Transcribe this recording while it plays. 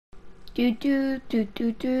Do do do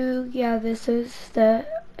do do. Yeah, this is the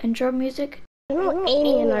intro music. There's no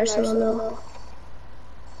aiming in Arsenal though.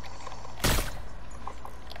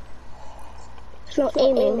 There's no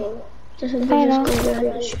aiming. Just I know.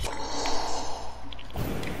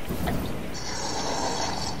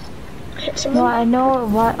 No, I know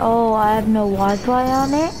what. Oh, I have no Wi-Fi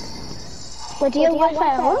on it. But do you have Wi-Fi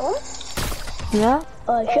at home? Yeah.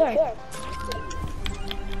 Sure.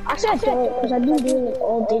 Actually, I don't, because I've been doing it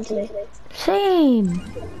all day today. Same.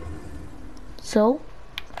 So,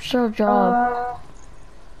 what's your job?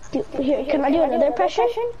 Here, can I do another impression?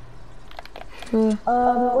 Sure.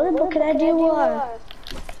 What can I do?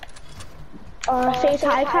 Face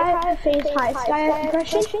high sky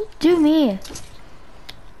impression? Do me.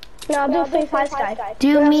 No, I'll do face high sky.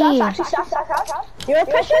 Do me. Stop. Your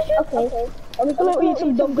impression? Okay. I'm just gonna eat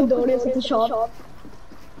some Dunkin' Donuts at the shop.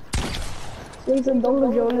 Eat some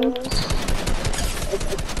Dunkin' Donuts.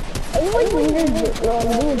 I'm doing it.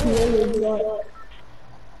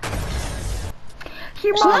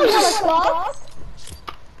 Your So now mom. you have a spot?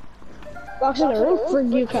 Box in the room for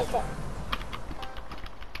you. Can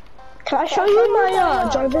I show you my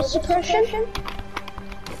Jarvis suppression?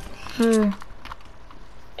 Sure.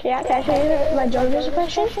 Yeah, can I show you my Jarvis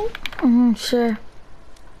suppression? Sure.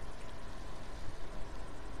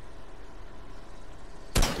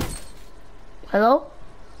 Hello?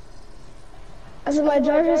 This is my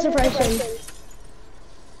Jarvis suppression.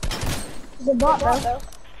 It's a bot though.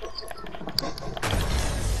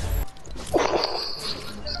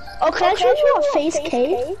 Oh, can I show you a face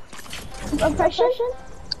K impression?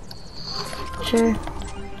 Sure.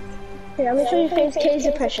 Here, I'm gonna show you face K's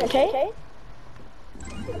impression, okay?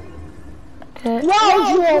 Okay.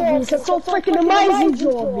 Wow, Jarvis, that's so freaking amazing,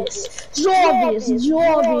 Jarvis.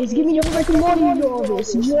 Jarvis, give me your freaking money,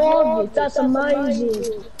 Jarvis, that's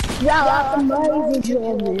amazing. Wow, that's amazing,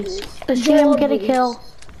 Jarvis. Let's see him get a kill.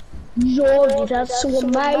 Jarvis, that's so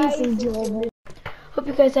amazing, Jarvis. Hope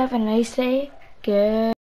you guys have a nice day. Good.